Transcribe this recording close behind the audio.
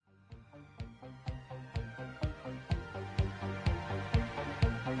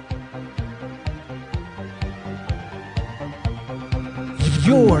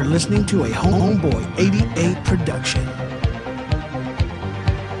You're listening to a Homeboy88 production.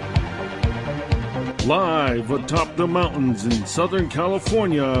 Live atop the mountains in Southern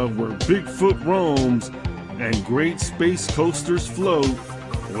California, where Bigfoot roams and great space coasters float,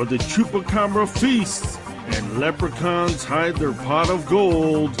 where the chupacabra feasts and leprechauns hide their pot of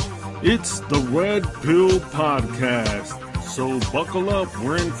gold, it's the Red Pill Podcast. So buckle up,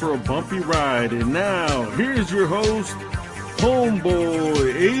 we're in for a bumpy ride. And now, here's your host,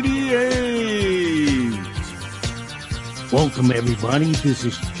 Homeboy88. Welcome, everybody. This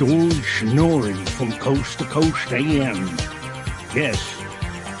is George Schnorri from Coast to Coast AM. Yes,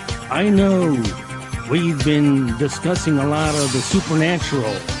 I know we've been discussing a lot of the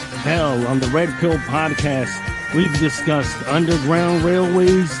supernatural. Hell, on the Red Pill Podcast, we've discussed underground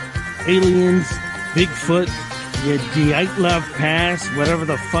railways, aliens, Bigfoot, the Dyatlov Pass, whatever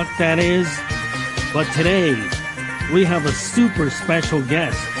the fuck that is. But today, we have a super special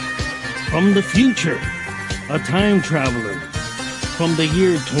guest from the future, a time traveler from the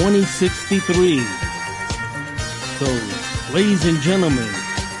year 2063. So, ladies and gentlemen,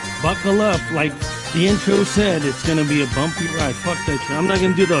 buckle up. Like the intro said, it's going to be a bumpy ride. Fuck that shit. I'm not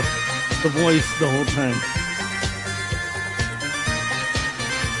going to do the voice the whole time.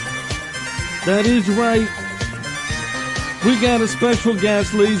 That is right. We got a special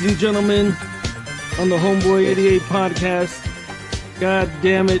guest, ladies and gentlemen, on the Homeboy88 podcast. God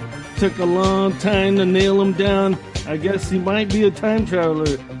damn it. Took a long time to nail him down. I guess he might be a time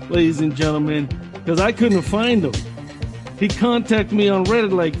traveler, ladies and gentlemen, because I couldn't find him. He contacted me on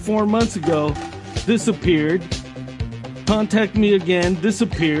Reddit like 4 months ago, disappeared. Contact me again,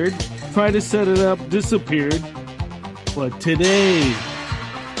 disappeared. Tried to set it up, disappeared. But today,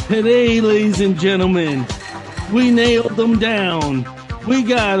 ladies and gentlemen, we nailed them down. We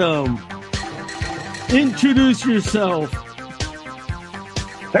got them. Introduce yourself.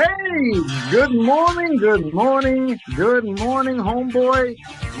 Hey, good morning, homeboy.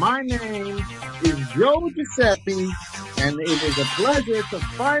 My name is Joe Giuseppe, and it is a pleasure to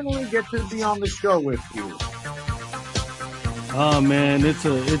finally get to be on the show with you. Oh man, it's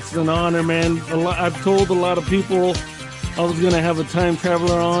an honor, man. I've told a lot of people I was gonna have a time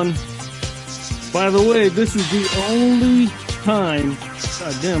traveler on. By the way, this is the only time.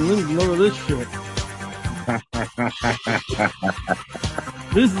 God damn, let me lower this shit.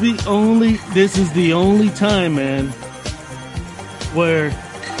 This is the only time, man, where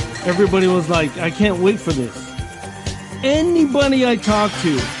everybody was like, I can't wait for this. Anybody I talked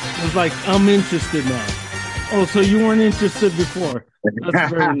to was like, I'm interested now. Oh, so you weren't interested before?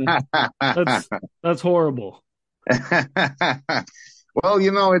 That's horrible. Well,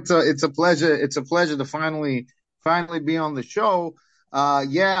 it's a pleasure. It's a pleasure to finally be on the show.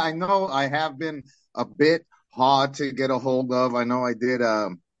 Yeah, I know I have been a bit hard to get a hold of. I know I did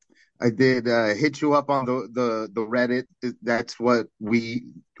hit you up on the Reddit. That's what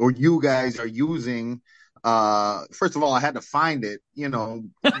you guys are using. First of all, I had to find it,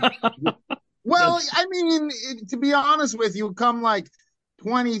 Well, I mean, to be honest with you, come like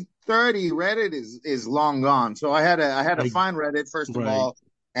 2030, Reddit is long gone. So I had to find Reddit first of all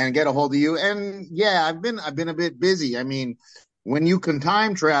and get a hold of you. And yeah, I've been a bit busy. I mean, when you can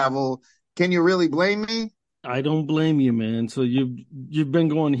time travel, can you really blame me? I don't blame you, man. So you've been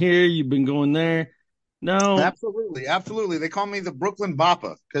going here, you've been going there. No, absolutely. They call me the Brooklyn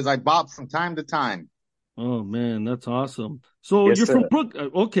Bopper because I bop from time to time. Oh man, that's awesome. So yes, you're sir. from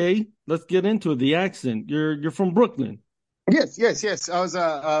Brooklyn. Okay, let's get into it. The accent. You're from Brooklyn. Yes. I was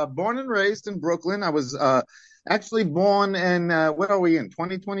born and raised in Brooklyn. I was actually born in what are we in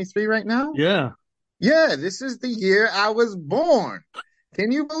 2023 right now? Yeah. Yeah, this is the year I was born.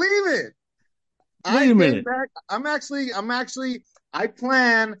 Can you believe it? Wait a minute. I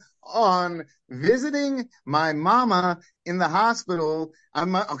plan on visiting my mama in the hospital.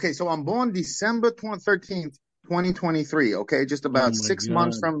 So I'm born December 13th, 2023. Okay, just about 6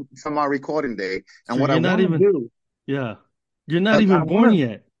 months from our recording day. And so what I want to do. Yeah, you're not even born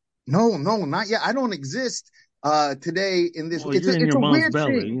yet. No, not yet. I don't exist today in this. Well, it's you're in your a mom's weird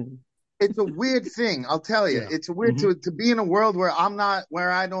belly. thing. It's a weird thing, I'll tell you. Yeah. It's weird to be in a world where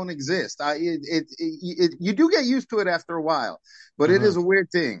I don't exist. You do get used to it after a while, but it is a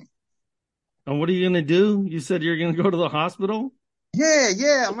weird thing. And what are you gonna do? You said you're gonna go to the hospital?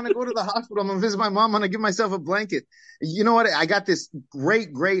 Yeah. I'm gonna go to the hospital. I'm gonna visit my mom. I'm gonna give myself a blanket. You know what? I got this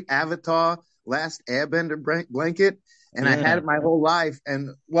great Avatar Last Airbender blanket. And I had it my whole life. And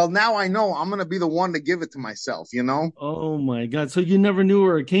well, now I know I'm going to be the one to give it to myself, Oh my God. So you never knew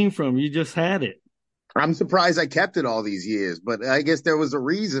where it came from. You just had it. I'm surprised I kept it all these years, but I guess there was a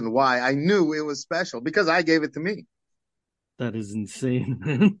reason why I knew it was special because I gave it to me. That is insane,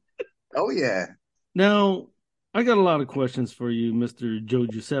 man. Oh yeah, Now, I got a lot of questions for you, Mr. Joe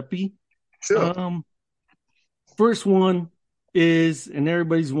Giuseppe. sure. Um, First one is, and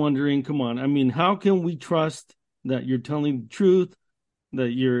everybody's wondering, come on, I mean, how can we trust that you're telling the truth,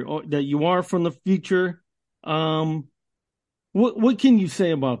 that you are from the future? Um, what can you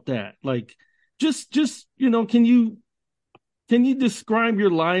say about that? Like, just can you describe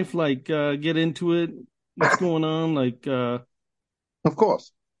your life? Like, get into it. What's going on? Like, Of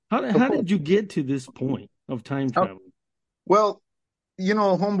course, of how course. did you get to this point of time Oh, travel? well,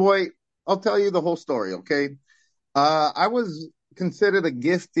 homeboy, I'll tell you the whole story, okay? I was considered a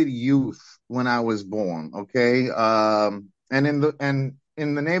gifted youth when I was born. Okay, and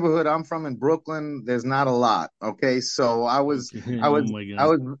in the neighborhood I'm from in Brooklyn, there's not a lot. Okay, so Okay. I Oh was, my I God.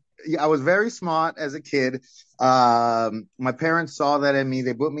 was, I was very smart as a kid. My parents saw that in me.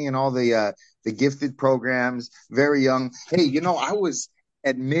 They put me in all the gifted programs. Very young. Hey, I was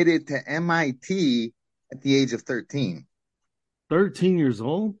admitted to MIT at the age of 13. 13 years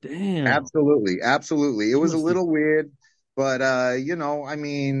old? Damn. Absolutely, absolutely. It You was a must have. little weird, but I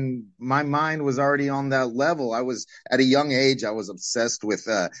mean, my mind was already on that level. I was at a young age, I was obsessed with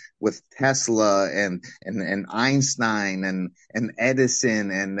Tesla and Einstein and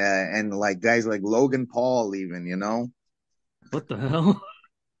Edison and like guys like Logan Paul even. What the hell?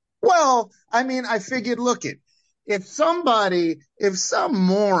 Well, I mean, I figured, look it, if some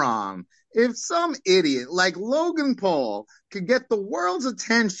moron, if some idiot like Logan Paul could get the world's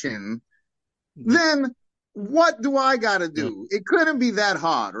attention, then what do I got to That, do? It couldn't be that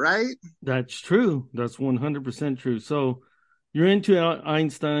hard, right? that's true. That's 100% true. So you're into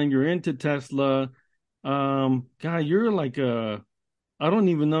Einstein, you're into Tesla. God, you're like I don't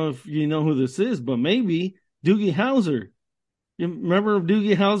even know if you know who this is, but maybe Doogie Howser. You remember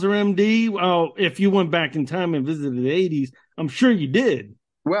Doogie Howser, MD? Oh, if you went back in time and visited the 80s, I'm sure you did,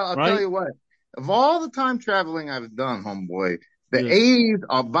 Well, I'll tell right? you what, of all the time traveling I've done, homeboy, the Yes. 80s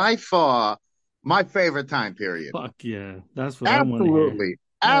are by far my favorite time period. Fuck yeah. That's what I want to hear. Absolutely.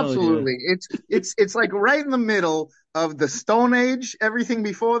 Hell yeah. Absolutely. It's like right in the middle of the Stone Age, everything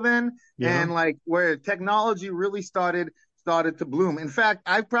before then, Yeah. and like where technology really started to bloom. In fact,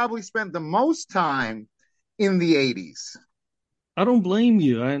 I've probably spent the most time in the 80s. I don't blame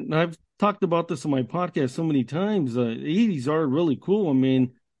you. I've talked about this on my podcast so many times. The 80s are really cool. I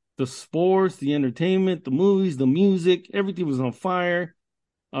mean, the sports, the entertainment, the movies, the music, everything was on fire.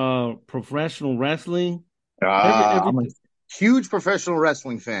 Professional wrestling, I'm a everything. huge professional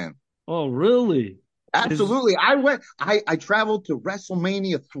wrestling fan. Oh, really? Is Absolutely. I traveled to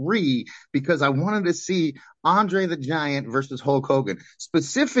WrestleMania 3 because I wanted to see Andre the Giant versus Hulk Hogan.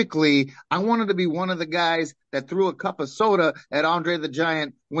 Specifically, I wanted to be one of the guys that threw a cup of soda at Andre the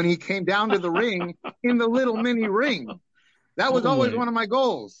Giant when he came down to the ring in the little mini ring. That was oh always my. one of my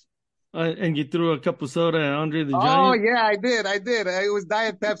goals. And you threw a cup of soda at Andre the Oh Giant? yeah, I did. I did. It was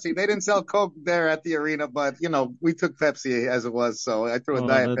Diet Pepsi. They didn't sell Coke there at the arena, but we took Pepsi as it was, so I threw a Oh,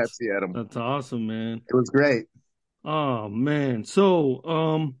 Diet Pepsi at him. that's awesome, man. It was great. Oh man.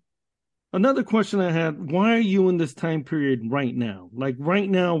 So, another question I had, why are you in this time period right now? Like right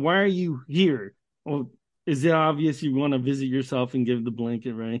now, why are you here? Oh, is it obvious you want to visit yourself and give the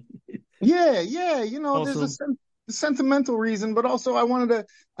blanket, right? Yeah, yeah. There's Also, a sentimental reason, but also I wanted to.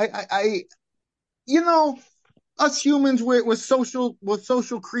 I you know, us humans, we're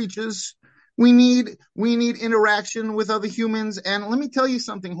social creatures. We need interaction with other humans. And let me tell you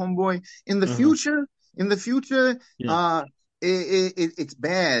something, homeboy. In the uh-huh. future, in the future, Yeah. uh, it's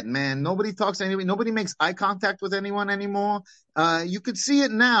bad, man. Nobody talks to anybody. Nobody makes eye contact with anyone anymore. You could see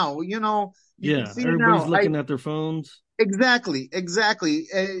it now. You could Yeah. see it Everybody's now. looking at their phones. Exactly, exactly.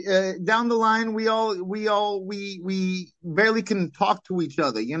 Down the line, we barely can talk to each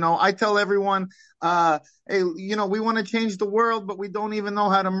other. I tell everyone, hey, we want to change the world, but we don't even know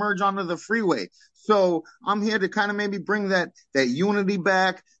how to merge onto the freeway. So I'm here to kind of maybe bring that unity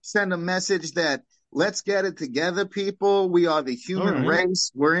back, send a message that let's get it together, people. We are the All human right.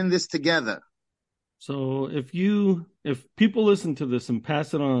 race. We're in this together. So if people listen to this and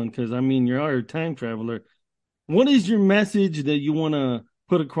pass it on, because I mean you are a time traveler, what is your message that you want to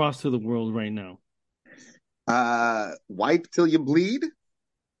put across to the world right now? Wipe till you bleed.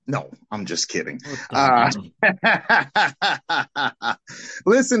 No, I'm just kidding. What the Uh, hell?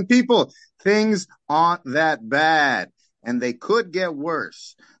 Listen, people, things aren't that bad, and they could get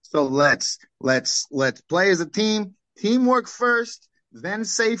worse. So let's play as a team. Teamwork first, then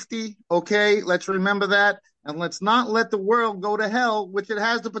safety. Okay, let's remember that, and let's not let the world go to hell, which it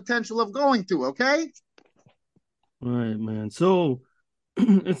has the potential of going to. Okay. All right, man. So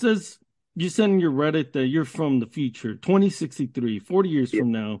it says you said in your Reddit that you're from the future, 2063, 40 years Yeah.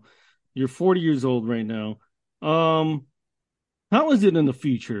 from now. You're 40 years old right now. Um, how is it in the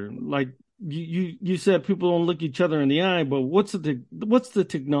future? Like you said people don't look each other in the eye, but what's the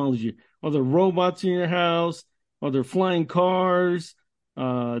technology? Are there robots in your house? Are there flying cars?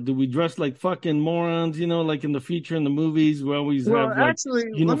 Do we dress like fucking morons, like in the future in the movies we always Well, have like actually,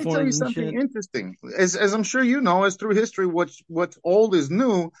 let me tell you uniforms and something shit? interesting. As I'm sure you know, as through history, what's old is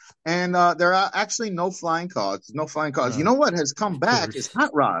new, and there are actually no flying cars. No flying cars. You Uh, know what has come of back is course.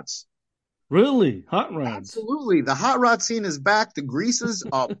 hot rods. Really? Hot rods. Absolutely, the hot rod scene is back. The greases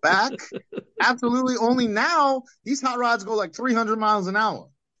are back. Absolutely. Only now these hot rods go like 300 miles an hour.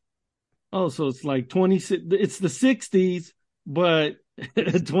 Oh, so it's like 26, it's the 60s, but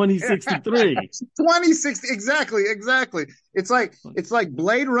 2063. 2060, exactly. It's like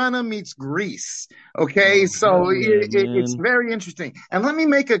Blade Runner meets Grease. Okay, Oh, hell so yeah, it's man. very interesting. And let me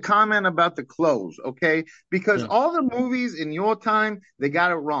make a comment about the clothes, okay? Because Yeah, all the movies in your time, they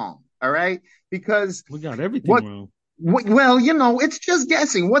got it wrong. All right, because we got everything what wrong. well, it's just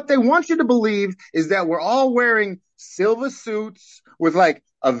guessing. What they want you to believe is that we're all wearing silver suits with like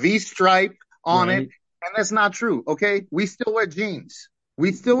a V stripe on it, Right? and that's not true. Okay, we still wear jeans.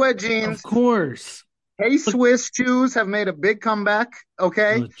 We still wear Of jeans. course. Hey, Look, Swiss shoes have made a big comeback.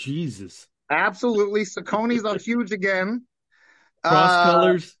 Okay, oh, Jesus. absolutely. Sauconys are huge again. Cross Uh,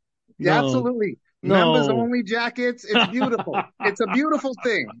 colors? yeah, No, absolutely. Members no. only jackets. It's beautiful. It's a beautiful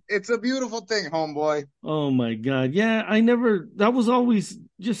thing. It's a beautiful thing, homeboy. Oh my God. Yeah, that was always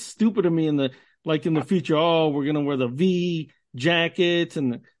just stupid of me in the future. Oh, we're gonna wear the V jackets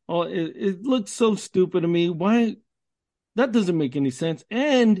it looks so stupid to me. Why? That doesn't make any sense.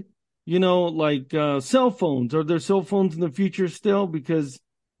 And, cell phones. Are there cell phones in the future still? Because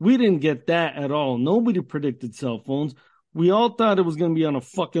we didn't get that at all. Nobody predicted cell phones. We all thought it was going to be on a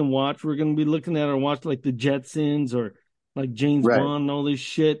fucking watch. We're going to be looking at our watch like the Jetsons or like James Right. Bond and all this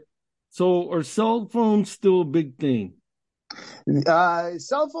shit. So are cell phones still a big thing?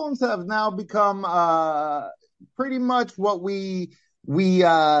 Cell phones have now become pretty much what we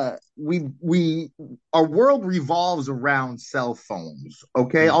our world revolves around cell phones.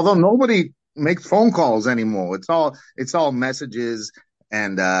 Okay, Right. although nobody makes phone calls anymore. It's all messages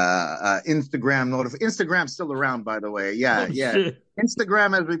and Instagram Instagram's still around, by the way. Yeah, Oh yeah. shit.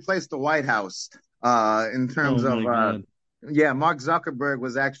 Instagram has replaced the White House in terms Oh of my God. yeah, Mark Zuckerberg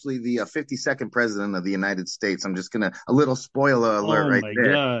was actually the 52nd president of the United States. I'm just gonna a little spoiler alert Oh right my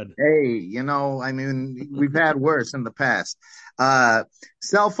there. God. Hey, I mean, we've had worse in the past. Uh,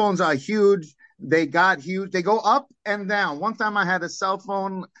 Cell phones are huge. They got huge. They go up and down. One time I had a cell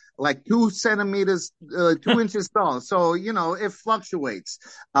phone like 2 centimeters, 2 inches tall. So, it fluctuates.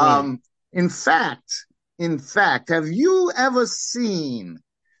 Right. Um, in fact, have you ever seen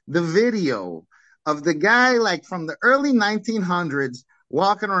the video of the guy like from the early 1900s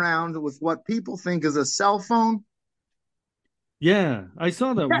walking around with what people think is a cell phone? Yeah, I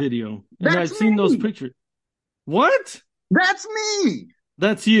saw that That, video and that's I've seen those me. pictures. What? That's me.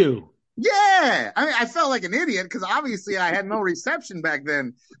 That's you. Yeah, I mean, I felt like an idiot because obviously I had no reception back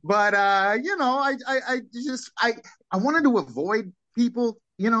then. But I wanted to avoid people.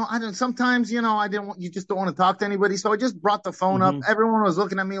 I don't. Sometimes, I didn't. You just don't want to talk to anybody, so I just brought the phone up. Hmm. Everyone was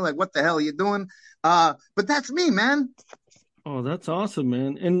looking at me like, "What the hell are you doing?" But that's me, man. Oh, that's awesome,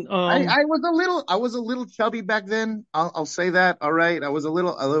 man. And I was a little chubby back then. I'll say that. All right, I was a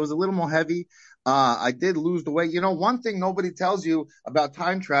little more heavy. I did lose the weight. One thing nobody tells you about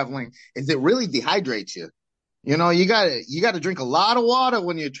time traveling is it really dehydrates you. You got to drink a lot of water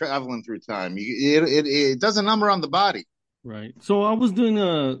when you're traveling through time. It does a number on the body. right. So I was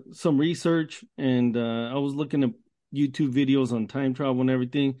doing some research and I was looking at YouTube videos on time travel and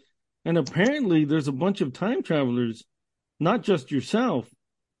everything. And apparently there's a bunch of time travelers, not just yourself.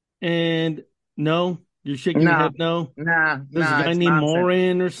 And no, you're shaking your Nah, head no. nah, There's a nah. guy It's named nonsense.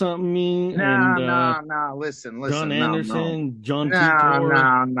 Moran or something, and Nah, nah, nah. Listen, John listen. No, no. Anderson, John No, Titor.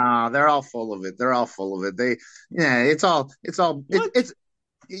 no, no. They're all full of it. They're all full of it. Yeah, What?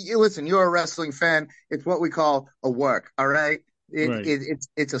 listen, you're a wrestling fan. It's what we call a work. All right. Right.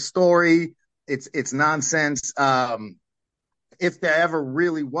 It's a story. It's nonsense. If there ever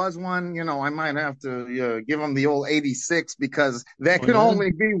really was one, I might have to give them the old 86 because there Oh can yeah.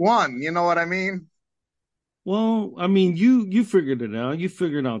 only be one. You know what I mean? Well, I mean, you figured it out. You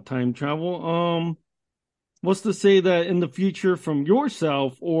figured out time travel. What's to say that in the future from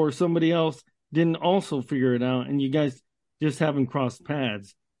yourself or somebody else didn't also figure it out and you guys just haven't crossed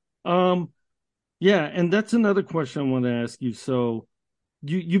paths? Um, yeah, and that's another question I want to ask you. So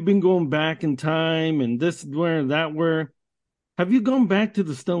you've been going back in time and this where that where have you gone back to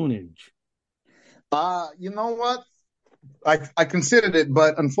the Stone Age? You know what? I considered it,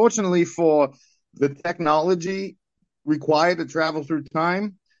 but unfortunately for the technology required to travel through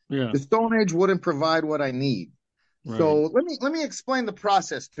time, Yeah, the Stone Age wouldn't provide what I need. right. So let me explain the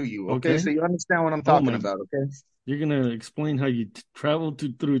process to you, okay? Okay. So you understand what I'm Oh talking my, about, okay? you're gonna explain how you travel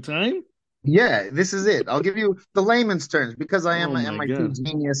through time? Yeah, this is it. I'll give you the layman's terms because I am Oh an my MIT God.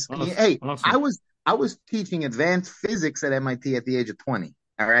 genius. Awesome. Hey, I Awesome. was I was teaching advanced physics at MIT at the age of 20.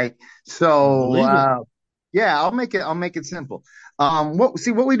 All right. So Believe it. yeah, I'll make it simple.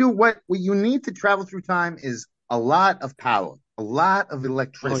 What we do, what you need to travel through time is a lot of power, a lot of Oh yeah,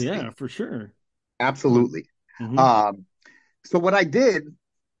 electricity. for sure. Absolutely. Mm-hmm. Um, so what I did,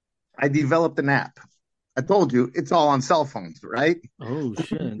 I developed an app. I told you it's all on cell phones, right? Oh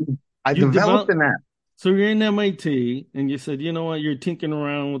shit. I You developed develop an app. so you're in MIT and you said, you know what, you're tinkering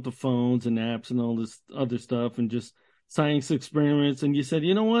around with the phones and apps and all this other stuff and just science experiments, and you said,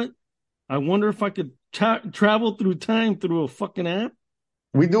 you know what? I wonder if I could travel through time through a fucking app.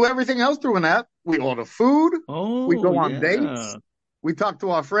 We do everything else through an app. We order food. We Oh go on yeah. dates. We talk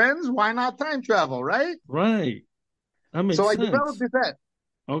to our friends. Why not time travel, right? Right. That So makes I developed sense. this app.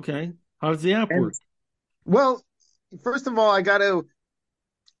 Okay. How does the app And work? well, first of all, I got to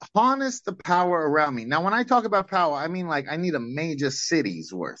harness the power around me. Now, when I talk about power, I mean like I need a major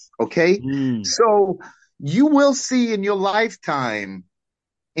city's worth. Okay. Mm. So you will see in your lifetime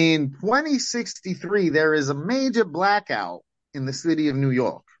in 2063, there is a major blackout in the city of New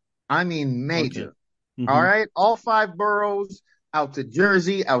York. I mean, Okay. major. All Mm-hmm. right. All five boroughs, out to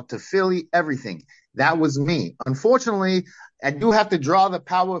Jersey, out to Philly, everything. That was me. Unfortunately, I do have to draw the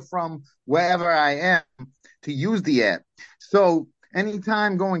power from wherever I am to use the app. So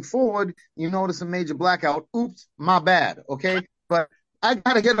anytime going forward, you notice a major blackout. Oops, my bad. Okay. But I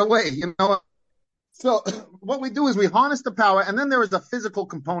got to get away. So what we do is we harness the power, and then there is a physical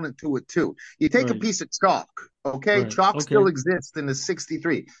component to it too. You take a Right. piece of chalk, okay? Right. Chalk still Okay. exists in the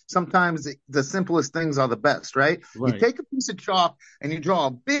 63. Sometimes the simplest things are the best, right? You Right. take a piece of chalk and you draw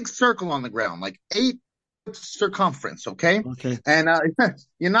a big circle on the ground, like 8 circumference, okay? Okay. And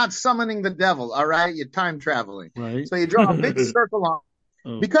you're not summoning the devil, all right? You're time traveling. Right. So you draw a big circle on.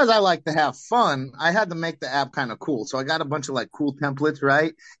 Oh. Because I like to have fun, I had to make the app kind of cool. So I got a bunch of like cool templates,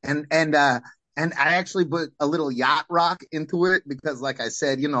 right? And I actually put a little yacht rock into it because, like I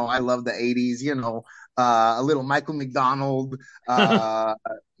said, I love the 80s, a little Michael McDonald. Uh,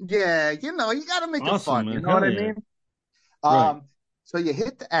 yeah, you got to make it Awesome, fun. You man. know what Hell I yeah. mean? Right. So you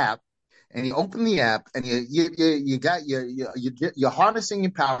hit the app and you open the app and you're harnessing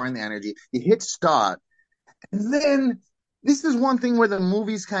your power and energy. You hit start. And then this is one thing where the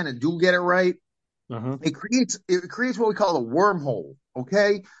movies kind of do get it right. Uh-huh. It creates what we call a wormhole.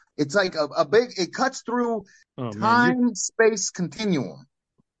 Okay, it's like a big. It cuts through Oh man, you time space continuum.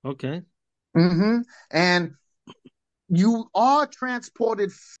 okay. And you are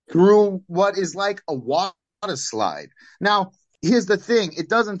transported through what is like a water slide. Now, here's the thing: it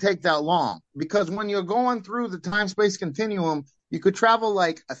doesn't take that long because when you're going through the time space continuum, you could travel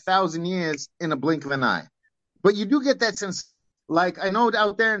like 1,000 years in a blink of an eye. But you do get that sense. Like I know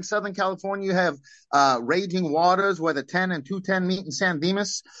out there in Southern California, you have raging waters where the 10 and 210 meet in San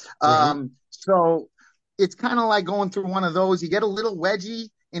Dimas. Right. So it's kind of like going through one of those. You get a little wedgie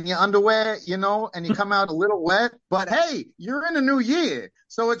in your underwear, and you come out a little wet. But hey, you're in a new year,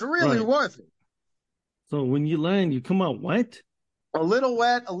 so it's really Right. worth it. So when you land, you come out wet? A little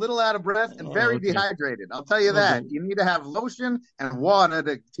wet, a little out of breath, and Oh, very okay. dehydrated. I'll tell you Okay. that. You need to have lotion and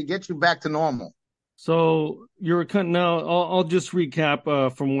water to get you back to normal. So you're cutting now. I'll just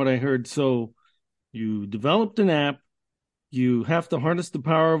recap from what I heard. So you developed an app. You have to harness the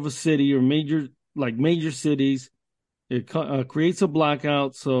power of a city or major cities. It creates a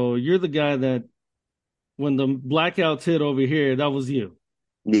blackout. So you're the guy that when the blackouts hit over here, that was you.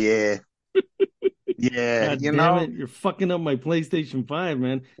 Yeah, yeah. God damn it. You're fucking up my PlayStation 5,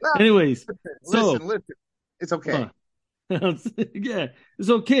 man. Nah, Anyways, so listen. It's okay. uh, yeah, it's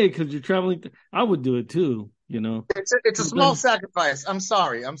okay because you're traveling. I would do it too. It's a But small then sacrifice. I'm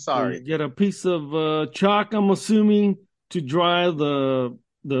sorry. I'm so you sorry. get a piece of chalk, I'm assuming, to dry the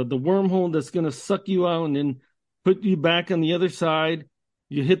wormhole that's gonna suck you out and then put you back on the other side.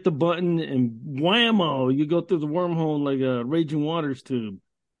 You hit the button and whammo, you go through the wormhole like a raging waters tube.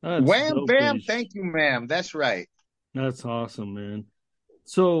 That's Wham dope bam. as Thank you, ma'am. That's right. that's awesome, man.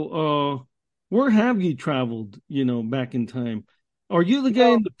 So, where have you traveled, back in time? Are you the guy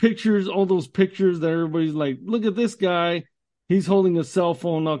Well, in the pictures, all those pictures that everybody's like, look at this guy, he's holding a cell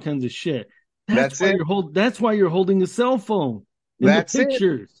phone, all kinds of shit. that's it. That's why you're holding a cell phone in the That's it.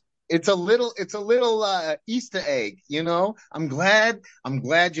 pictures. it's a little Easter egg, you know. I'm glad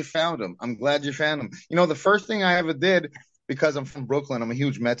you found him. I'm glad you found him. You know, the first thing I ever did, because I'm from Brooklyn, I'm a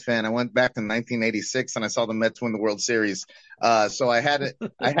huge Mets fan. I went back to 1986 and I saw the Mets win the World Series. So I had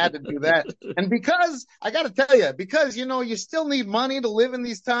to do that. And because I got to tell you, because you know, you still need money to live in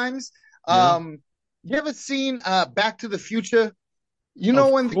these times. Yeah. You ever seen Back to the Future? You know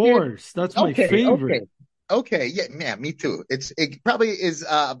Of when the kid. course. That's my Okay, okay. favorite. Okay, yeah, me too. It probably is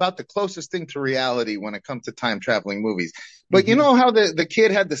about the closest thing to reality when it comes to time traveling movies. But you Hmm. know how the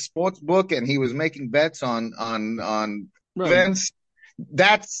kid had the sports book and he was making bets on Right. events?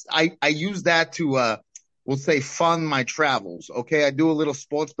 That's I use that to we'll say fund my travels. Okay, I do a little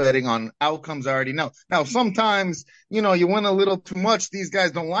sports betting on outcomes I already know. Now sometimes you know you win a little too much. These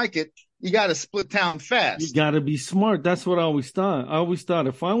guys don't like it. You got to split town You fast. got to be smart. That's what I always thought. I always thought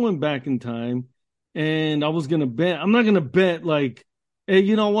if I went back in time and I was going to bet, I'm not going to bet like, hey,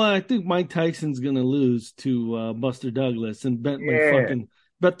 you know what? I think Mike Tyson's going to lose to Buster Douglas and bet my Yeah, fucking,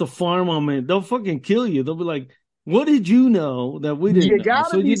 bet the farm on it. They'll fucking kill you. They'll be like, what did you know that we didn't you know? got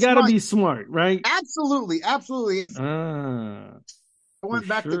So to be you got to smart. be smart, right? Absolutely, absolutely. Ah, I for went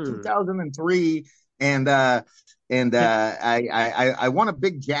back to sure. 2003 and I won a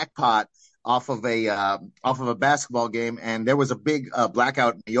big jackpot off of a basketball game, and there was a big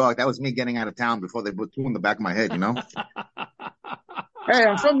blackout in New York. That was me getting out of town before they put two in the back of my head. You know, hey,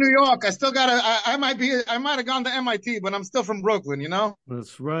 I'm from New York. I still got I might have gone to MIT, but I'm still from Brooklyn. You know.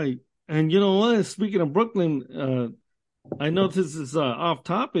 That's right. And you know what? Speaking of Brooklyn, I know this is off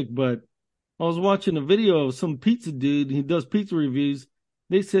topic, but I was watching a video of some pizza dude. He does pizza reviews.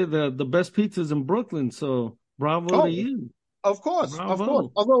 They said that the best pizza's in Brooklyn. So bravo to Oh, you. of course, of course.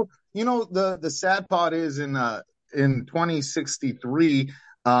 Bravo. Although you know the sad part is in 2063,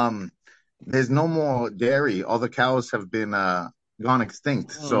 um, there's no more dairy. All the cows have been gone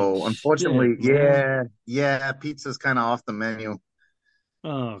extinct. Oh So unfortunately, shit, man. yeah, pizza's kind of off the menu.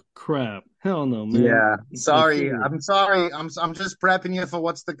 Oh crap. Hell no, man. Yeah, I sorry. figured I'm sorry. I'm just prepping you for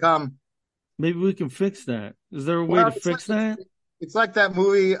what's to come. maybe we can fix that. Is there a way to Well, fix that? it's like that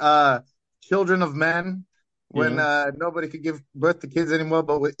movie, Children of Men, when Yeah. nobody could give birth to kids anymore,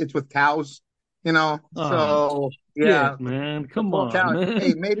 but it's with cows, you know. Oh So yeah, shit, man. the Come poor on, cow.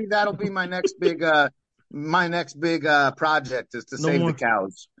 Hey, man. maybe that'll be my next big project is to No save the more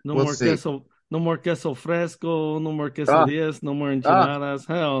cows. no We'll more see. queso, no more queso fresco, no more Oh, quesadillas, no more oh, enchiladas.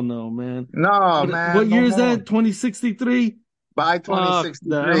 Hell no, man. no, What man, no year is more. that? 2063? By Fuck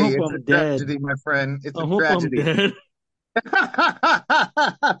that. I 2063, hope it's a I'm dead. tragedy, my friend. It's I a hope I'm tragedy. dead.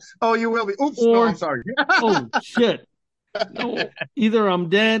 Oh, you will be. Oops, no, I'm Or, sorry. oh shit. No, either I'm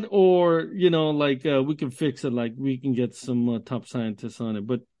dead or, like we can fix it. Like we can get some top scientists on it.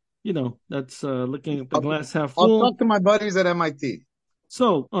 But, that's looking at the I'll, glass half I'll full. talk to my buddies at MIT.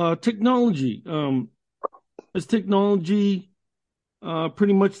 So, technology. Is technology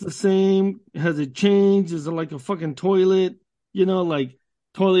pretty much the same? Has it changed? Is it like a fucking toilet? Like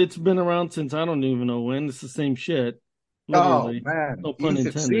toilets been around since I don't even know when. It's the same shit, Oh literally. man, No you pun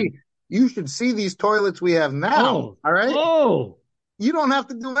should see. intended. You should see these toilets we have now. Oh, All right. oh, You don't have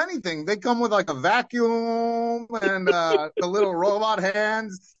to do anything. They come with like a vacuum and the little robot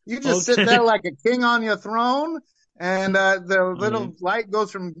hands. You just sit there okay. like a king on your throne, and the All right. little light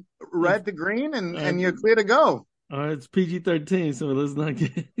goes from If red to green, and, uh, and you're clear to go. it's PG-13, so let's not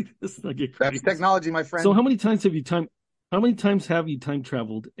get let's not get That's crazy. technology, my So friend. how many times have you time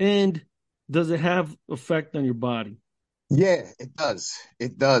traveled? And does it have effect on your body? Yeah, it does.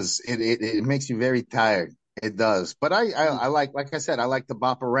 It does. It makes you very tired. It does. But I like I said, I like to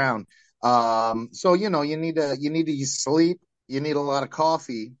bop around. So you need to sleep. You need a lot of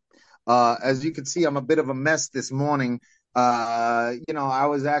coffee. As you can see, I'm a bit of a mess this morning. I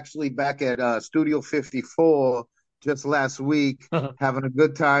was actually back at Studio 54 just last week, having a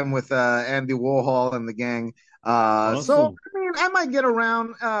good time with Andy Warhol and the gang. So Awesome. I mean, I might get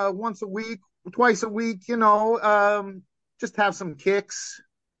around once a week, twice a week. Just have some kicks.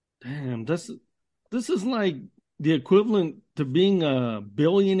 Damn, this is like the equivalent to being a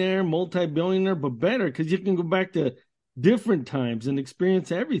billionaire, multi-billionaire, but better because you can go back to different times and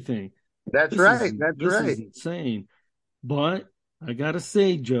experience everything. That's This right. is That's this right. is insane. But I gotta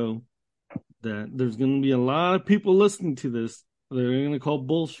say, Joe, that there's gonna be a lot of people listening to this. They're gonna call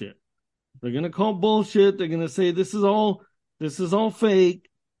bullshit. They're gonna call bullshit. They're gonna say this is all fake.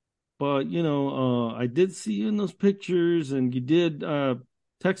 But I did see you in those pictures, and you did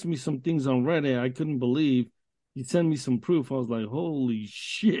text me some things on Reddit. I couldn't believe you sent me some proof. I was like, holy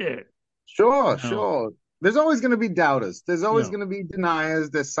shit! Sure, Now, sure. There's always going to be doubters. There's always yeah, going to be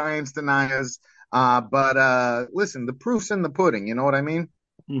deniers. There's science deniers. But listen, the proof's in the pudding. You know what I mean?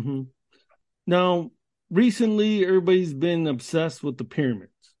 Mm-hmm. Now, recently, everybody's been obsessed with the pyramids.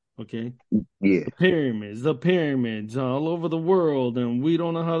 Okay, Yeah. the pyramids all over the world, and we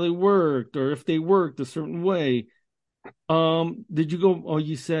don't know how they worked or if they worked a certain way. Did you go? Oh,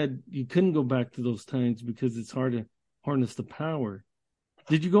 you said you couldn't go back to those times because it's hard to harness the power.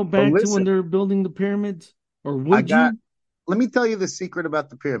 Did you go But back to when listen, they were building the pyramids, or I would got, you? let me tell you the secret about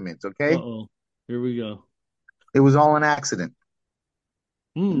the pyramids, okay? Uh-oh, here we go. It was all an accident.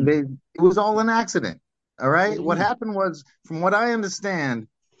 Hmm. It was all an accident. All What right. do you What mean? happened was, from what I understand,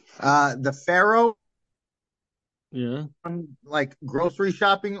 the pharaoh, Yeah. like grocery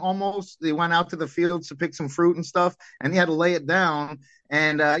shopping almost. They went out to the fields to pick some fruit and stuff, and he had to lay it down.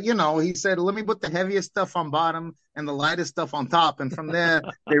 And he said, "Let me put the heaviest stuff on bottom and the lightest stuff on top." And from there,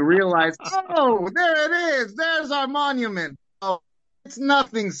 they realized, "Oh, there it is. There's our monument." Oh, it's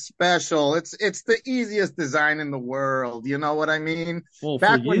nothing special. It's the easiest design in the world. You know what I mean? Well, for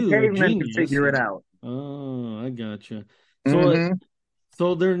Back when you, a cavemen could genius. figure it out. Oh, I gotcha. So, Mm-hmm.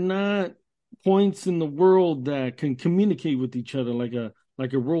 so they're not points in the world that can communicate with each other like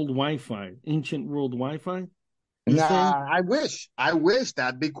a world Wi-Fi, ancient world Wi-Fi. You're saying? Nah, I wish. I wish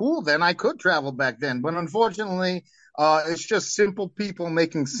that'd be cool. Then I could travel back then. But unfortunately, it's just simple people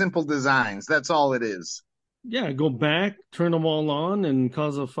making simple designs. That's all it is. Yeah, go back, turn them all on, and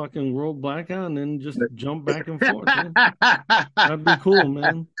cause a fucking world blackout, and then just jump back and forth. Yeah, that'd be cool,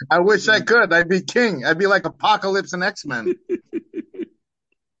 man. I wish I could. I'd be king. I'd be like Apocalypse and X-Men.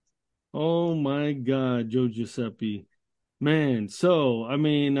 Oh my God, Joe Giuseppe. Man, so I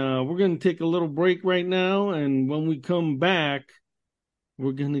mean, we're gonna take a little break right now, and when we come back,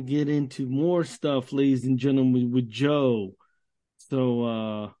 we're gonna get into more stuff, ladies and gentlemen, with Joe.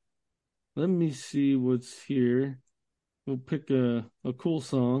 So let me see what's here. We'll pick a cool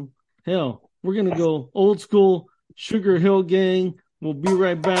song. Hell, we're gonna go old school Sugar Hill Gang. We'll be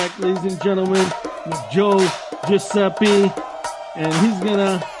right back, ladies and gentlemen, with Joe Giuseppe, and he's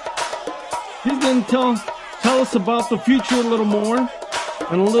gonna tell us about the future a little more,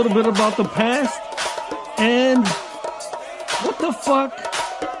 and a little bit about the past, and what the fuck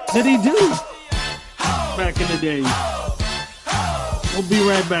did he do back in the day? We'll be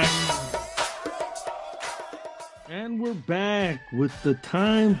right back. And we're back with the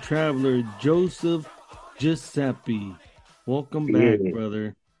time traveler, Joseph Giuseppe. Welcome back, Yeah.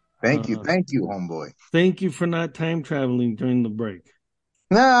 brother. Thank you. Uh, Thank you, homeboy. Thank you for not time traveling during the break.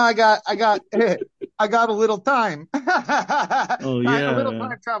 No, I got a little time. Oh, A little yeah.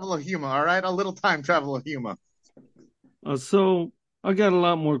 time travel of humor. All right. A little time travel of humor. So I got a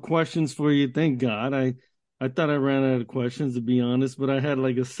lot more questions for you. Thank God. I thought I ran out of questions, to be honest, but I had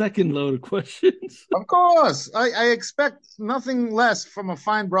like a second load of questions. Of course. I expect nothing less from a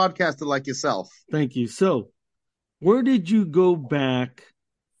fine broadcaster like yourself. Thank you. So, where did you go back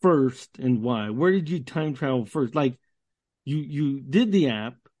first and why? Where did you time travel first? Like you did the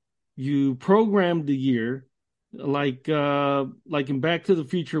app, you programmed the year, like in Back to the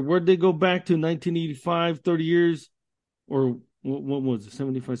Future. Where'd they go back to? 1985, 30 years, or what was it?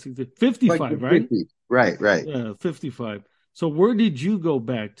 75, 60, Like the 55, right? 50s. Right, right. Yeah, 55. So where did you go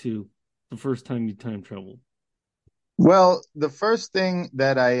back to the first time you time traveled? Well, the first thing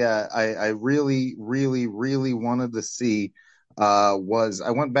that I really, really, really wanted to see was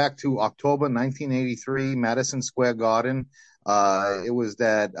I went back to October 1983, Madison Square Garden. It was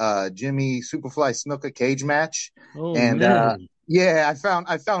that Jimmy Superfly Snooker cage match, Oh and man. yeah, I found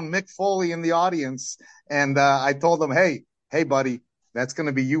Mick Foley in the audience, and I told him, hey, buddy, that's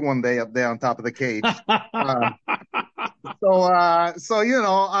gonna be you one day up there on top of the cage. Uh, so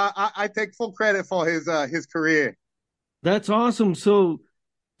I take full credit for his career. That's awesome. So,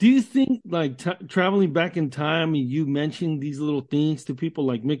 do you think like traveling back in time, and you mentioned these little things to people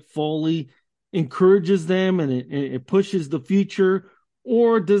like Mick Foley encourages them and it pushes the future,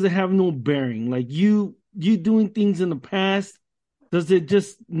 or does it have no bearing? Like you doing things in the past, does it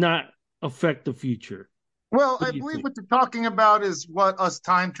just not affect the future? Well, What I do you believe think? what you're talking about is what us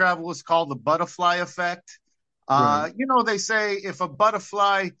time travelers call the butterfly effect. Right. They say if a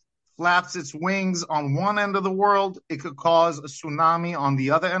butterfly flaps its wings on one end of the world, it could cause a tsunami on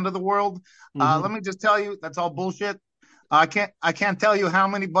the other end of the world. Let Hmm. me just tell you, that's all bullshit. I can't tell you how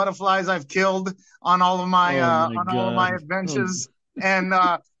many butterflies I've killed on all of my Oh my God. adventures, and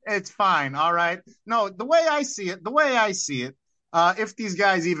it's fine. All right. No, the way I see it, if these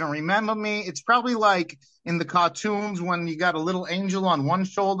guys even remember me, it's probably like in the cartoons when you got a little angel on one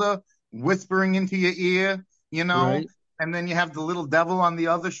shoulder whispering into your ear, you know, Right. and then you have the little devil on the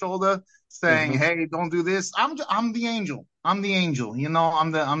other shoulder saying, Uh-huh. "Hey, don't do this." I'm the angel. I'm the angel.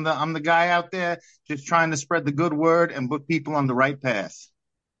 I'm the guy out there just trying to spread the good word and put people on the right path.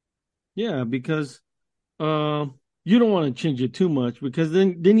 Yeah, because uh, you don't want to change it too much because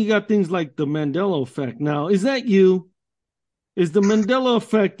then you got things like the Mandela effect. Now, is that you? Is the Mandela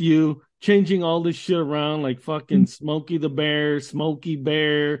effect you changing all this shit around like fucking Smokey the Bear, Smokey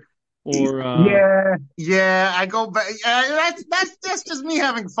Bear, or Yeah, I go back. That's just me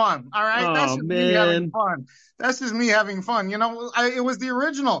having fun. All right, that's oh just me having man. fun. That's just me having fun. It was the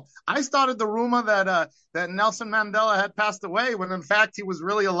original. I started the rumor that Nelson Mandela had passed away when in fact he was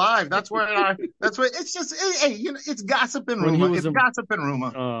really alive. That's where it's just hey, it's gossip and When he rumor. was It's a gossip and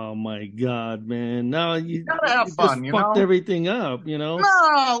rumor. oh my god, man. Now You you gotta have you just fun, fucked everything up, you know?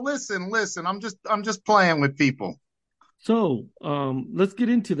 No, listen. I'm just playing with people. So, let's get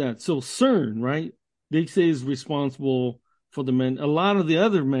into that. So CERN, right? They say is responsible for a lot of the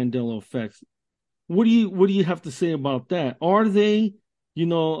other Mandela effects. What do you have to say about that? Are they, you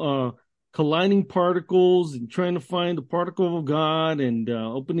know, colliding particles and trying to find the particle of God and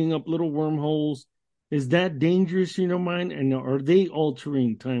opening up little wormholes? Is that dangerous in your mind? And are they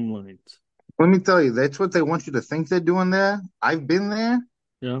altering timelines? Let me tell you, that's what they want you to think they're doing there. I've been there.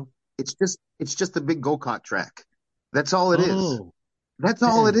 Yeah. It's just a big go-kart track. That's all it is. Oh, That's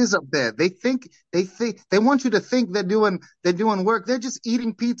all it damn. is up there. They want you to think they're doing work. They're just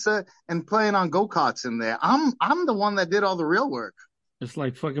eating pizza and playing on go-karts in there. I'm the one that did all the real work. It's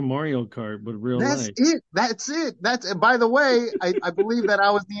like fucking Mario Kart, but real That's life. it. That's it. By the way, I believe that I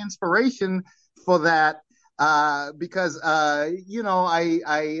was the inspiration for that because I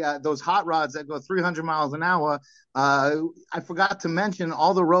those hot rods that go 300 miles an hour. I forgot to mention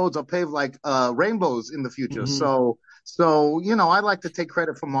all the roads are paved like rainbows in the future. Hmm. So I like to take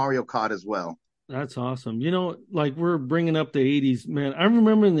credit for Mario Kart as well. That's awesome. Like we're bringing up the 80s, man. I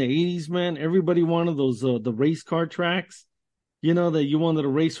remember in the 80s, man, everybody wanted those the race car tracks, that you wanted to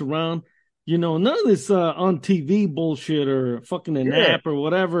race around. None of this on TV bullshit or fucking an Yeah, app or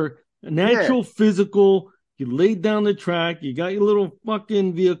whatever. yeah. Natural, physical. You laid down the track, you got your little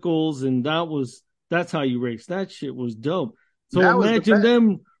fucking vehicles, and that's how you race. That shit was dope. So That was the imagine best.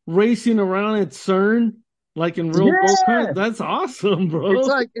 them racing around at CERN like in real go-karts. Yeah. That's awesome, It's bro.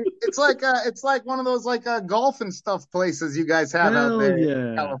 like it's like one of those like golf and stuff places you guys have out Hell there in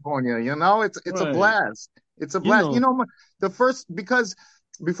yeah. California. It's a Right. blast. It's a You blast. know, The first because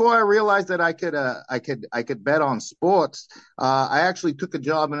before I realized that I could bet on sports, I actually took a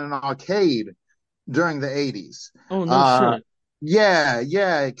job in an arcade during the 80s. oh no Uh, shit.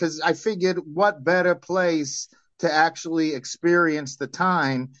 yeah, because I figured what better place to actually experience the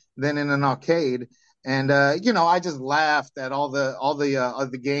time than in an arcade. And I just laughed at all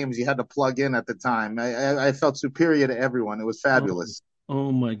the games you had to plug in at the time. I felt superior to everyone. It was Oh, fabulous.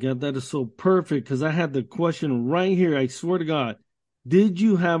 oh my God, that is so perfect because I had the question right here. I swear to God, did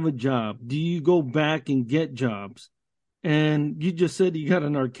you have a job? Do you go back and get jobs? And you just said you got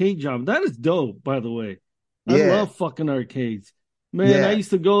an arcade job. That is dope, by the way. I Yeah, love fucking arcades. Man, I yeah. used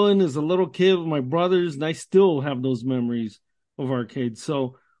to go in as a little kid with my brothers, and I still have those memories of arcades.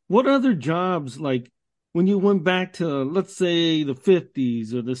 So, what other jobs, like when you went back to, let's say, the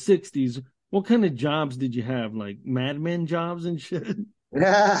 50s or the 60s, what kind of jobs did you have? Like madman jobs and shit?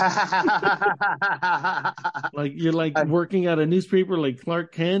 Like you're like working at a newspaper like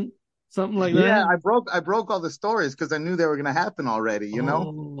Clark Kent, something like Yeah, that? I broke all the stories because I knew they were going to happen already.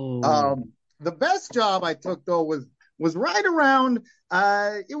 Oh, The best job I took though was right around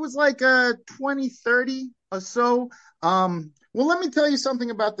it was like 2030 or so. Well, let me tell you something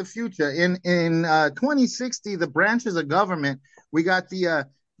about the future. In 2060, the branches of government, we got I'm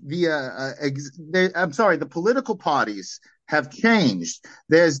sorry, the political parties have changed.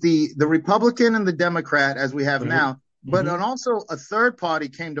 There's the Republican and the Democrat as we have right. now, but Mm-hmm. and also a third party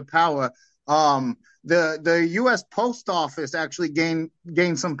came to power. The U.S. Post Office actually gained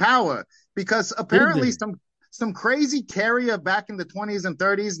some power because Did apparently they? some crazy carrier back in the 20s and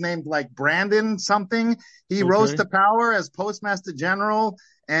 30s named like Brandon something, he rose Okay. to power as Postmaster General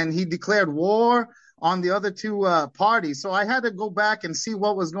and he declared war on the other two parties. So I had to go back and see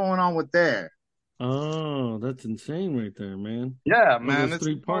what was going on with there. Oh, that's insane right there, man. Yeah, All man, those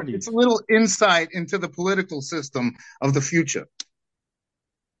three it's a parties. little insight into the political system of the future.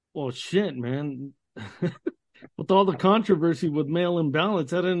 Well, shit, man. With all the controversy with mail-in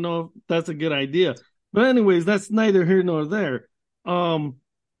ballots, I didn't know if that's a good idea. But anyways, that's neither here nor there. Um,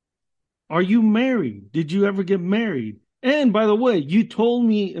 are you married? Did you ever get married? And by the way, you told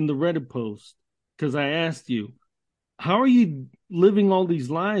me in the Reddit post, because I asked you, how are you living all these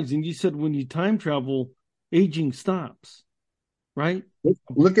lives? And you said when you time travel, aging stops, right?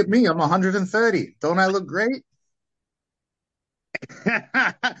 Look at me, I'm 130. Don't I look great?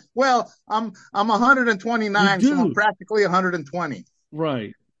 Well, I'm You 129, so I'm do. practically 120.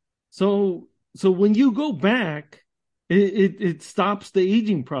 Right. So when you go back, it stops the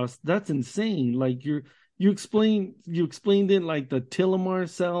aging process. That's insane. Like you explained it like the telomere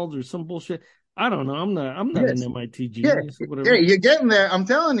cells or some bullshit. I don't know. I'm not an Yes. MIT Yeah, genius or yeah, whatever. you're getting there. I'm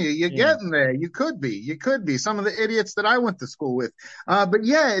telling you, you're Yeah. getting there. You could be. You could be. Some of the idiots that I went to school with. But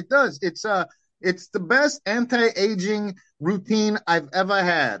yeah, it does. It's the best anti-aging routine I've ever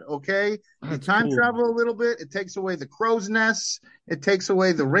had. Okay. You That's time cool. travel a little bit. It takes away the crow's nests. It takes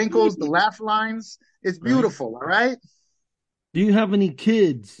away the wrinkles, the laugh lines. It's Right? beautiful. All right. Do you have any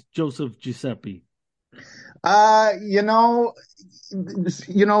kids, Joseph Giuseppe? Uh, you know,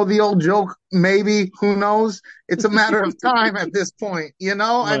 the old joke, maybe, who knows? It's a matter of time at this point. I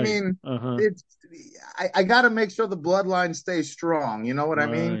Right. mean, Uh-huh. it's, I got to make sure the bloodline stays strong. You know what I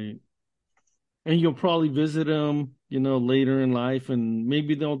mean? Right. And you'll probably visit them, later in life, and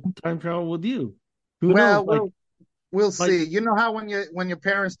maybe they'll time travel with you. Who knows? Well, we'll Like, see. You know how when your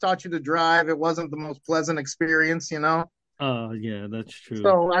parents taught you to drive, it wasn't the most pleasant experience, you know? yeah, that's true.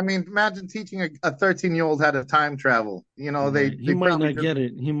 So, I mean, imagine teaching a 13-year-old how to time travel. Right. He They might probably not just get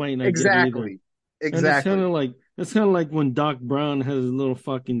it. He might not get it either. exactly, And exactly. it's kind of like when Doc Brown has his little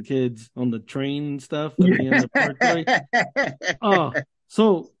fucking kids on the train and stuff at the end of Part Three. Yeah. Oh,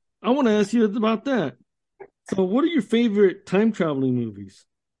 so I want to ask you about that. So, what are your favorite time traveling movies?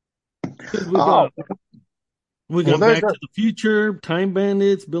 Because Oh, we well, got there's Back a to the Future, Time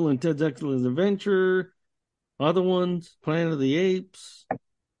Bandits, Bill and Ted's Excellent Adventure, other ones, Planet of the Apes.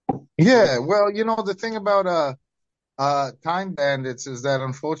 yeah. Well, the thing about Time Bandits is that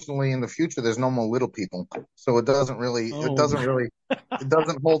unfortunately in the future there's no more little people, so Oh, it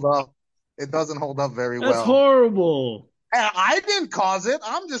doesn't hold up. It doesn't hold up very that's well. horrible. I didn't cause it.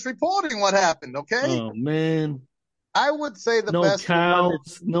 I'm just reporting what happened. Okay. Oh man, I would say the no best one.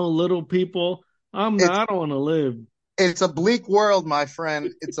 cows, no little people. It's I don't want to live. it's a bleak world, my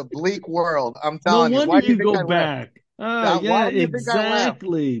friend. It's a bleak world. I'm No telling you. wonder Why do you you think go I left? back. Ah, yeah, Why do you think I left?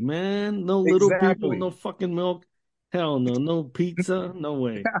 exactly, man. No little people, Exactly. no fucking milk. Hell no, no pizza, no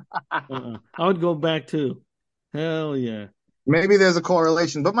way. I would go back too. Hell yeah. Maybe there's a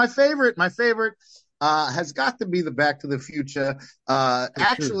correlation, but my favorite has got to be the Back to the Future. For sure.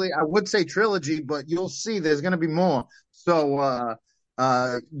 Actually, I would say trilogy, but you'll see there's going to be more. So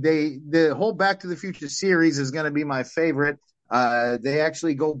the whole Back to the Future series is going to be my favorite. They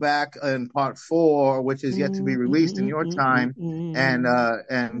actually go back in part four, which is yet to be released in your time,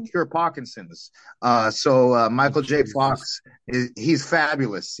 and cure Parkinson's. Oh, Michael J. Jesus. Fox he's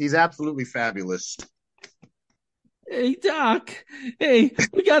fabulous. He's absolutely fabulous. Hey, Doc. Hey,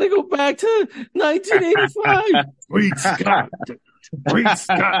 we got to go back to 1985. Great Scott. Great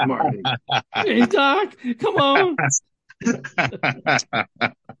Scott, Marty. Hey, Doc, come on.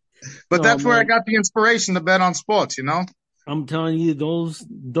 But Oh, that's where I man. got the inspiration to bet on sports. I'm telling you,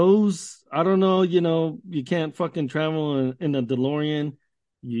 I don't know, you can't fucking travel in a DeLorean.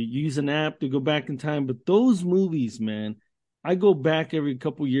 You use an app to go back in time, but those movies, man, I go back every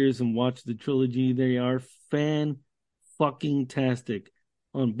couple years and watch the trilogy. They are fan fucking tastic.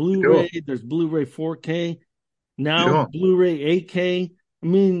 On Sure, Blu-ray, there's Blu-ray 4K, now sure. Blu-ray 8K. I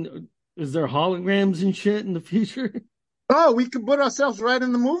mean, is there holograms and shit in the future? Oh, we could put ourselves right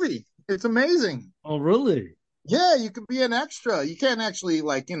in the movie. It's amazing. Oh, really? Yeah, you could be an extra. You can't actually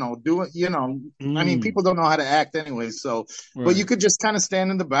do it. I mean, Mm, people don't know how to act anyway, so but you right. could just kind of stand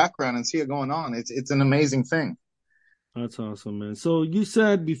in the background and see it going on. It's an amazing thing. That's awesome, man. So you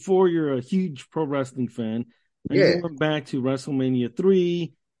said before you're a huge pro wrestling fan, and you Yeah. went back to WrestleMania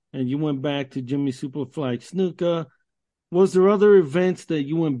 3, and you went back to Jimmy Superfly Snuka. Was there other events that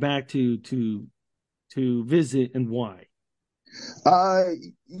you went back to visit, and why? Uh,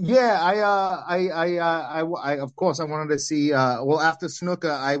 yeah, of course, I wanted to see. Well, after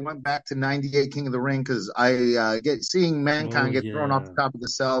Snuka, I went back to '98 King of the Ring because I get seeing Oh Mankind get thrown off yeah. the top of the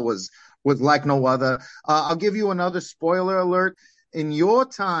cell was like no other. I'll give you another spoiler alert. In your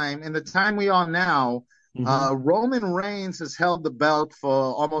time, in the time we are now, Mm-hmm. Roman Reigns has held the belt for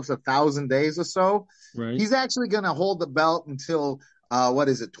almost 1,000 days or so. Right. He's actually going to hold the belt until what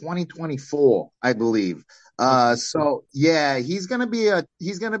is it, 2024, I believe. Okay. So yeah, he's gonna be the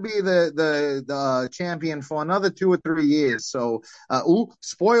champion for another 2 or 3 years. So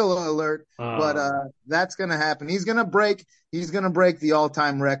spoiler alert, but Ah, that's gonna happen. He's gonna break the all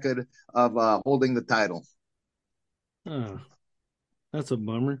time record of holding the title. ah, that's a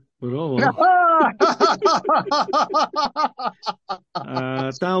bummer. But oh well. I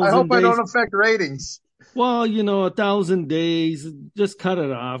A hope thousand I days. don't affect ratings. Well, 1,000 days, just cut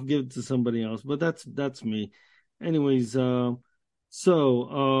it off, give it to somebody else. But that's me. Anyways,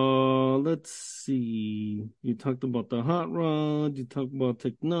 So, let's see. You talked about the hot rod. You talked about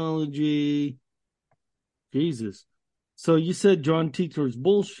technology. Jesus. So you said John Titor's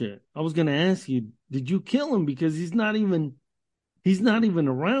bullshit. I was gonna ask you, did you kill him? Because he's not even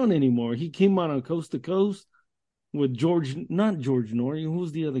around anymore. He came out on Coast to Coast with not George Norrie.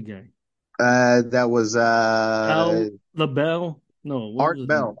 Who's the other guy? That was Al LaBelle? No, what was Art his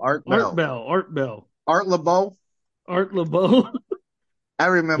Bell. name? Art Bell. Art LeBeau. Art LeBeau. I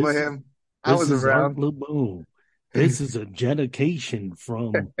remember This is him. I this was is Art around. LeBeau. This is a dedication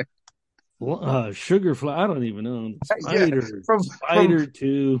from Sugar Fly. I don't even know. Yeah, from Spider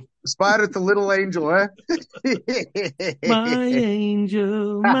to Spider to Little Angel, huh? my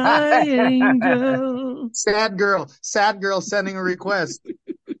angel, my angel. Sad girl sending a request.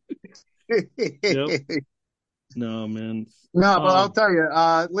 Yep. No, man. No, but I'll tell you,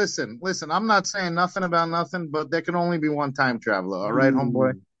 listen, I'm not saying nothing about nothing, but there can only be one time traveler, all right,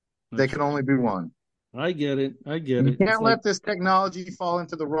 homeboy? There That's can right. only be one. I get it. You It's can't like let this technology fall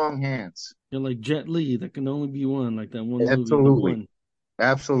into the wrong hands. you're like Jet Li. There can only be one, like that one movie, The Absolutely. One.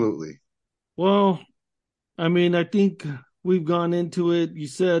 Absolutely. Well, I mean, I think we've gone into it. You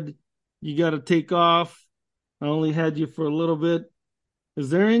said you got to take off. I only had you for a little bit. Is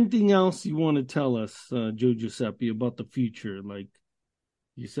there anything else you want to tell us, Joe Giuseppe, about the future? Like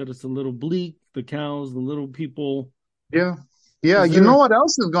you said, it's a little bleak. The cows, the little people. Yeah. Yeah. Is You know there what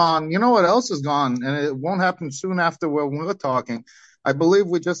else is gone? You know what else is gone? And it won't happen soon after when we're talking. I believe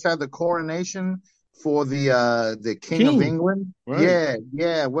we just had the coronation for the King of king? England. Right. Yeah,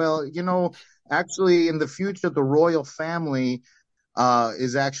 yeah. Well, actually in the future the royal family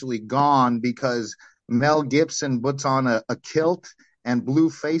is actually gone because Mel Gibson puts on a kilt and blue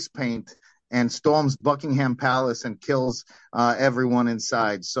face paint and storms Buckingham Palace and kills everyone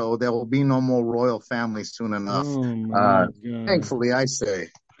inside. So there will be no more royal family soon enough. Oh my Uh, god. Thankfully, I say.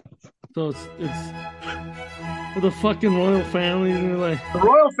 So it's for the fucking royal family. They're like, The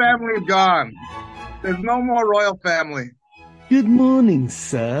royal family is gone. There's no more royal family. good morning,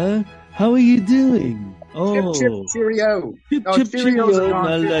 sir. How are you doing? Chip, chip, Oh, cheerio. chip, No, chip, Cheerios are cheerio, and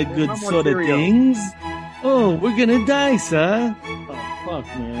gone all too. that There's good no more sort of Cheerios. things. Oh, we're gonna die, sir. Oh, fuck,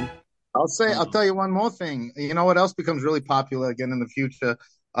 man. I'll Oh. tell you one more thing. You know what else becomes really popular again in the future?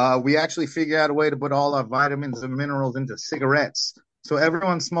 We actually figure out a way to put all our vitamins and minerals into cigarettes. So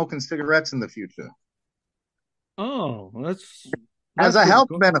everyone's smoking cigarettes in the future Oh, as that's a pretty health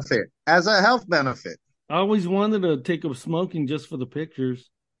cool. benefit. As a health benefit. I always wanted to take up smoking just for the pictures.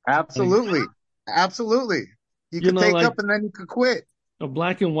 Like, Absolutely. Absolutely. You you could know, take like up and then you could quit. a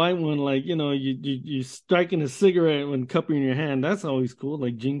black and white one, like, you striking a cigarette when cupping in your hand. That's always cool,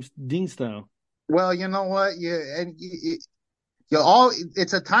 like James Dean style. Well, you know what? You're all,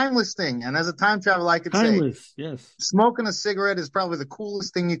 it's a timeless thing. And as a time traveler, I could say Timeless, yes. smoking a cigarette is probably the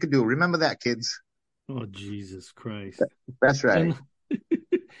coolest thing you could do. Remember that, kids. Oh, Jesus Christ. That's right. And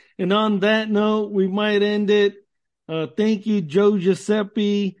and on that note, we might end it. Thank you, Joe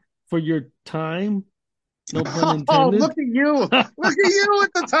Giuseppe, for your time. No pun Oh, intended. look at you. Look at you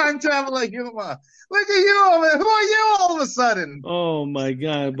with the time traveler humor. Look at you over there. Who are you all of a sudden? Oh my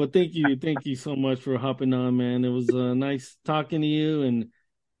God. But thank you so much for hopping on, man. It was nice talking to you and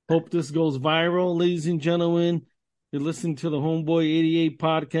hope this goes viral, ladies and gentlemen. You're listening to the Homeboy88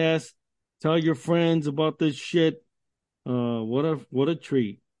 podcast. Tell your friends about this shit. What a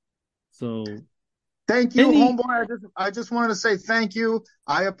treat. So Thank you, any homeboy. I just wanted to say thank you.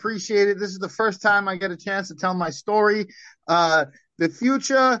 I appreciate it. This is the first time I get a chance to tell my story. The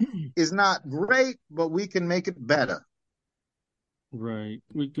future is not great, but we can make it better. right,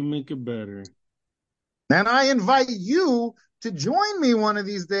 we can make it better. And I invite you to join me one of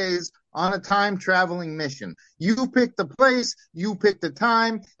these days on a time traveling mission. You pick the place, you pick the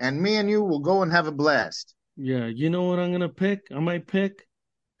time, and me and you will go and have a blast. Yeah, you know what I'm gonna pick? I might pick.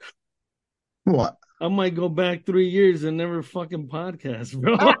 What? I might go back 3 years and never fucking podcast,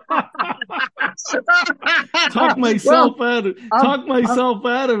 bro. Well, I'm, Talk myself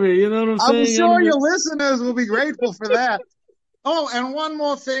out of it. You know what I'm I'm saying? sure your listeners will be grateful for that. Oh, and one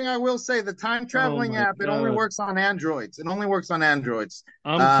more thing I will say, the time Oh traveling my app, it only God. works on Androids. It only works on Androids.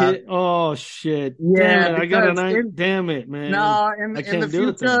 I'm Uh, kidding. Oh shit. Damn yeah, it. I got a because nine. in Damn it, man. no, I in the can't do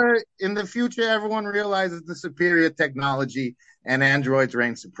it then. future, everyone realizes the superior technology and Androids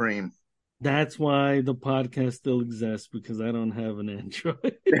reign supreme. That's why the podcast still exists because I don't have an Android.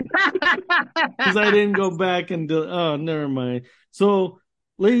 Because I didn't go back and do. Oh, never mind. So,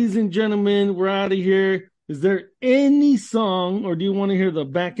 ladies and gentlemen, we're out of here. Is there any song, or do you want to hear the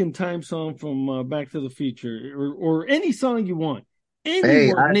Back in Time song from Back to the Future, or any song you want? Any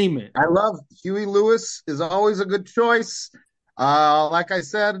Hey, one, name it. I love Huey Lewis is always a good choice. Like I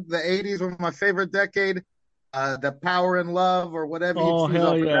said, the 80s were my favorite decade. The Power and Love or whatever you Oh, choose hell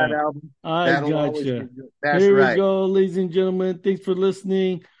off of that yeah. album, I that'll always be gotcha. good. That's Here we right. go, ladies and gentlemen. Thanks for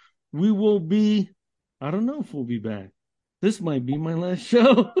listening. We will be, I don't know if we'll be back. This might be my last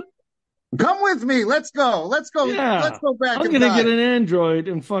show. Come with me. Let's go. Let's go. Let's Yeah. go back I'm in gonna get time. an Android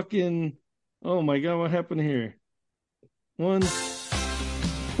and fucking, oh my God, what happened here? One,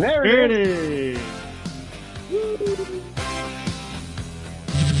 There there it it is. is.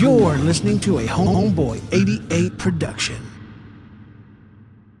 You're listening to a Homeboy 88 production.